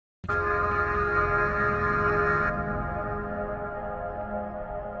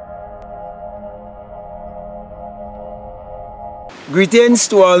Greetings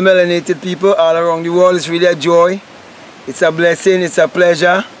to all melanated people all around the world. It's really a joy. It's a blessing. It's a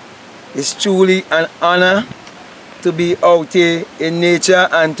pleasure. It's truly an honor to be out here in nature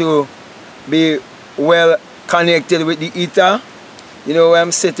and to be well connected with the ether. You know,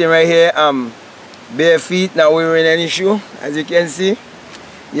 I'm sitting right here. I'm bare feet, not wearing any shoe, as you can see.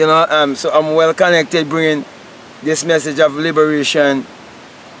 You know, so I'm well connected, bringing this message of liberation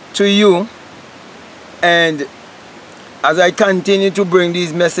to you. And as I continue to bring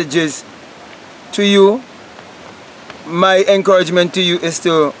these messages to you, my encouragement to you is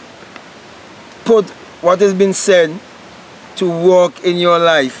to put what has been said to work in your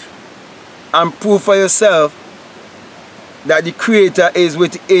life and prove for yourself that the Creator is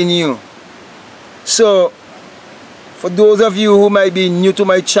within you. So, for those of you who might be new to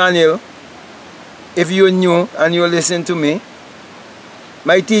my channel, if you're new and you're listening to me,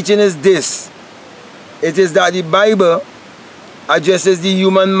 my teaching is this. It is that the Bible addresses the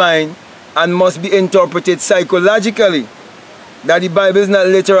human mind and must be interpreted psychologically. That the Bible is not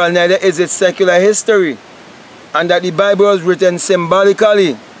literal, neither is it secular history. And that the Bible was written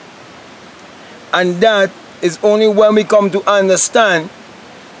symbolically. And that is only when we come to understand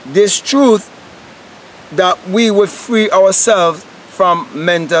this truth that we will free ourselves from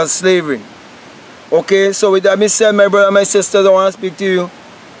mental slavery. Okay, so with that being said, my brother and my sisters, I want to speak to you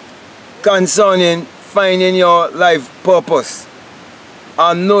concerning finding your life purpose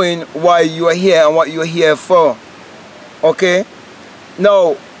and knowing why you are here and what you are here for. Okay?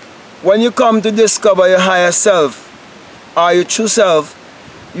 Now, when you come to discover your higher self or your true self,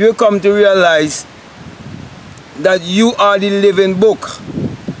 you come to realize that you are the living book.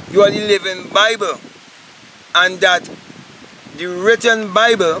 You are the living Bible. And that the written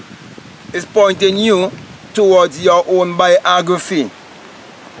Bible is pointing you towards your own biography.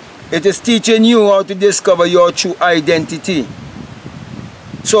 It is teaching you how to discover your true identity.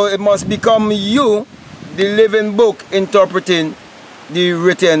 So it must become you, the living book, interpreting the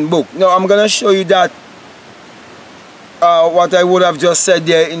written book. Now I'm going to show you that what I would have just said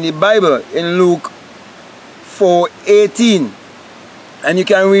there in the Bible in Luke 4:18. And you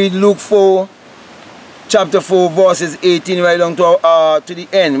can read Luke 4, chapter 4, verses 18 right down to the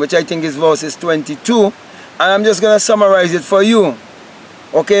end, which I think is verses 22. And I'm just going to summarize it for you.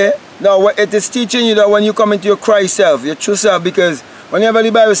 Okay? Now, it is teaching you that when you come into your Christ self, your true self, because whenever the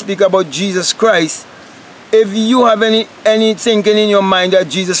Bible speaks about Jesus Christ, if you have any thinking in your mind that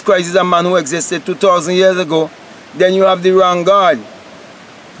Jesus Christ is a man who existed 2,000 years ago, then you have the wrong God.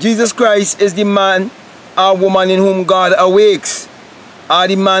 Jesus Christ is the man or woman in whom God awakes, or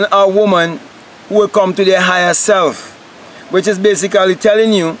the man or woman who will come to their higher self, which is basically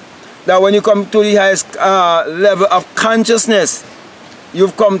telling you that when you come to the highest level of consciousness,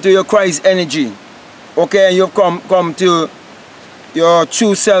 you've come to your Christ energy, okay, and you've come to your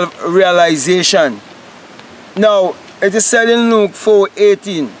true self-realization. Now, it is said in Luke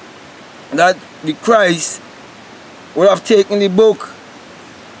 4:18 that the Christ would have taken the book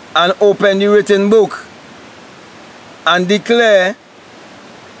and opened the written book and declare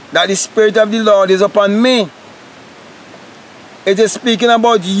that the Spirit of the Lord is upon me. It is speaking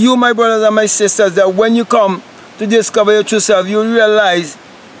about you, my brothers and my sisters, that when you come to discover your true self, you realize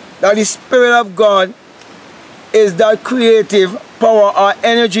that the Spirit of God is that creative power or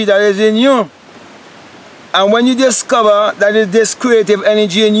energy that is in you. And when you discover that is this creative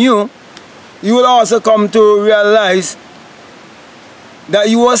energy in you, you will also come to realize that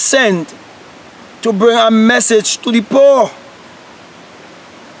you were sent to bring a message to the poor,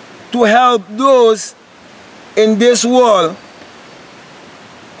 to help those in this world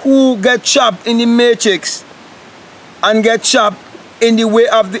who get trapped in the matrix and get trapped in the way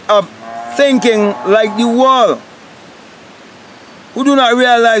of thinking like the world, who do not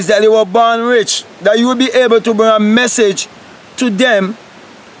realize that they were born rich, that you will be able to bring a message to them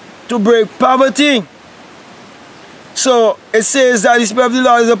to break poverty. So it says that the Spirit of the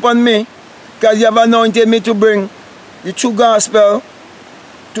Lord is upon me because you have anointed me to bring the true gospel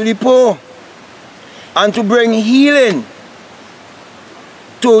to the poor and to bring healing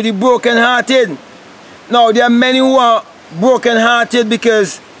to the brokenhearted. Now, there are many who are brokenhearted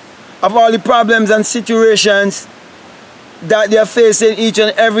because of all the problems and situations that they are facing each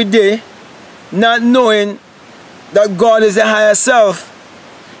and every day, not knowing that God is the higher self,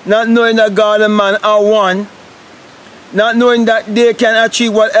 not knowing that God and man are one, not knowing that they can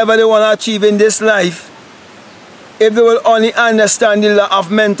achieve whatever they want to achieve in this life if they will only understand the law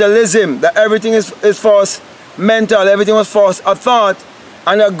of mentalism, that everything is for us mental, everything was for us a thought,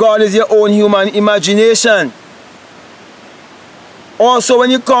 and that God is your own human imagination. Also, when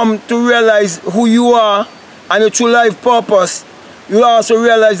you come to realize who you are and your true life purpose, you'll also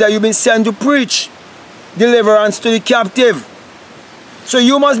realize that you've been sent to preach deliverance to the captive. So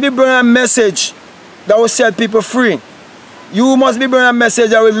you must be bringing a message that will set people free. You must be bringing a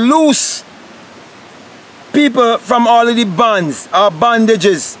message that will loose people from all of the bonds or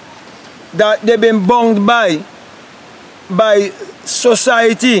bondages that they've been bound by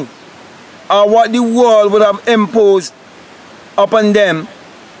society or what the world would have imposed upon them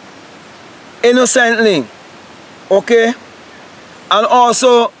innocently. Okay? And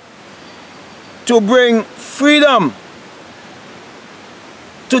also to bring freedom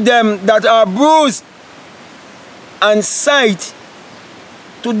to them that are bruised, and sight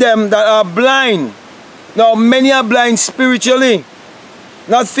to them that are blind. Now many are blind spiritually,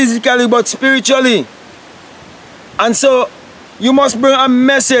 not physically but spiritually. And so you must bring a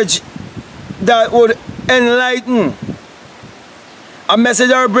message that would enlighten, a message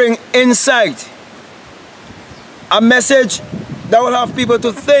that will bring insight, a message that will have people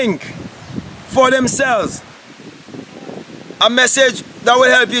to think for themselves, a message that will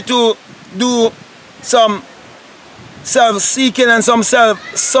help you to do some self-seeking and some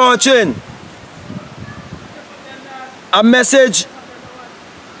self-searching, a message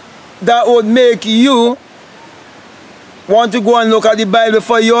that would make you want to go and look at the Bible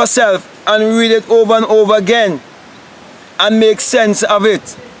for yourself and read it over and over again and make sense of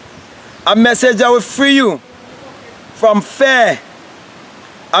it. A message that will free you from fear.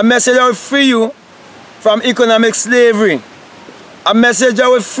 A message that will free you from economic slavery. A message that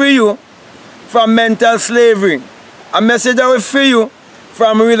will free you from mental slavery. A message that will free you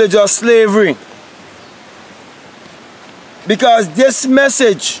from religious slavery. Because this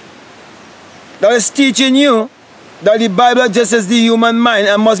message that is teaching you that the Bible addresses the human mind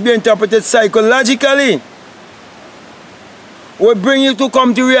and must be interpreted psychologically will bring you to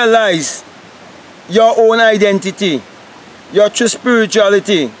come to realize your own identity, your true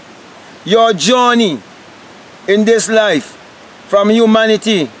spirituality, your journey in this life from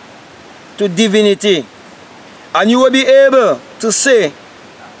humanity to divinity. And you will be able to say,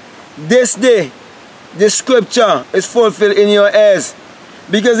 this day, the scripture is fulfilled in your ears.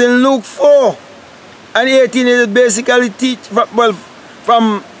 Because in Luke 4 and 18, it basically teach, well,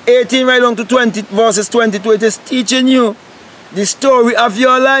 from 18 right on to 20, verses 22, it is teaching you the story of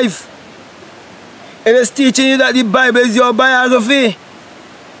your life. It is teaching you that the Bible is your biography.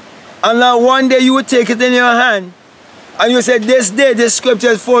 And that one day you will take it in your hand and you say, this day, this scripture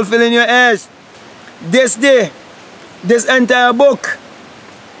is fulfilled in your ears. This day, this entire book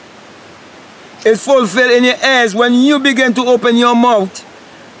is fulfilled in your ears when you begin to open your mouth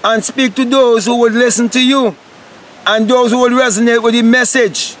and speak to those who would listen to you and those who would resonate with the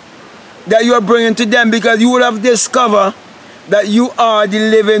message that you are bringing to them, because you would have discovered that you are the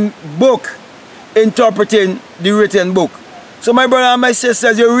living book interpreting the written book. So my brother and my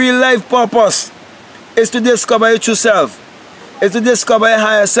sisters, your real life purpose is to discover your true self. Is to discover your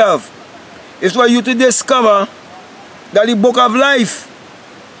higher self. It's for you to discover that the book of life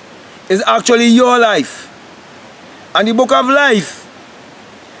is actually your life. And the book of life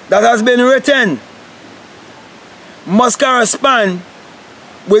that has been written must correspond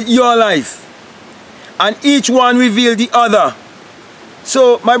with your life. And each one reveals the other.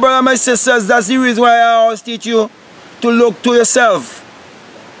 So my brother and my sisters, that's the reason why I always teach you to look to yourself,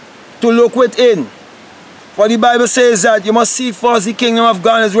 to look within. For the Bible says that you must seek first the kingdom of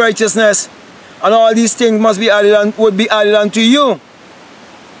God and his righteousness, and all these things must be added on, would be added unto you.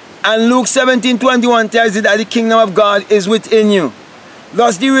 And Luke 17:21 tells you that the kingdom of God is within you.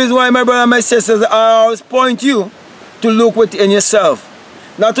 That's the reason why, my brother and my sisters, I always point you to look within yourself.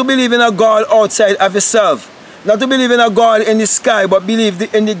 Not to believe in a God outside of yourself. Not to believe in a God in the sky, but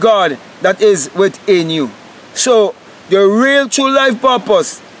believe in the God that is within you. So, your real true life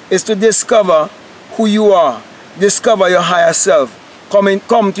purpose is to discover who you are. Discover your higher self.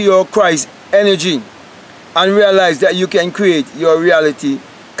 Come to your Christ energy and realize that you can create your reality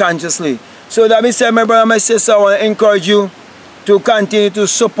consciously. So that being said, my brother and my sister, I want to encourage you to continue to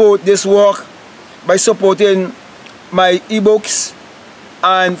support this work by supporting my ebooks.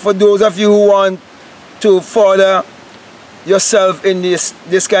 And for those of you who want to further yourself in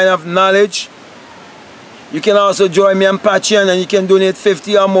this kind of knowledge, you can also join me on Patreon, and you can donate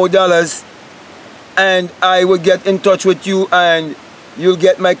 $50 or more, and I will get in touch with you, and you'll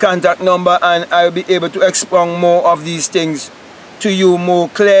get my contact number, and I'll be able to expound more of these things to you more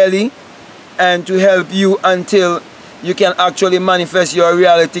clearly and to help you until you can actually manifest your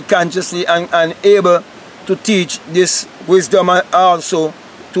reality consciously and able to teach this wisdom also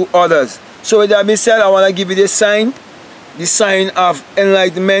to others. So with that being said, I want to give you the sign of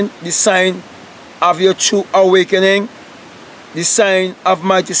enlightenment, the sign of your true awakening. the sign of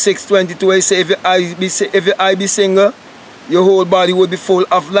Matthew 6:22, he say, if your eye be single, your whole body will be full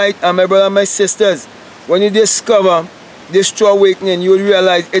of light. And my brother and my sisters, when you discover this true awakening, you will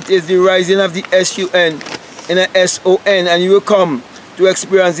realize it is the rising of the S-U-N in a S-O-N, and you will come to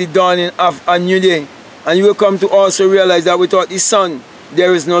experience the dawning of a new day. And you will come to also realize that without the sun,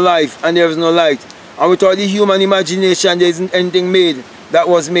 there is no life and there is no light. And without the human imagination, there isn't anything made that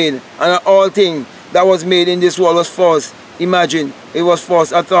was made. And all things that was made in this world was false. Imagine, it was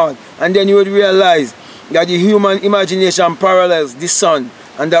false, a thought. And then you would realize that the human imagination parallels the sun,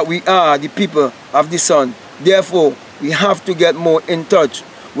 and that we are the people of the sun. Therefore, we have to get more in touch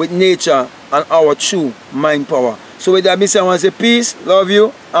with nature and our true mind power. So with that, I want to say peace, love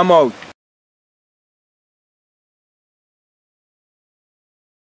you, I'm out.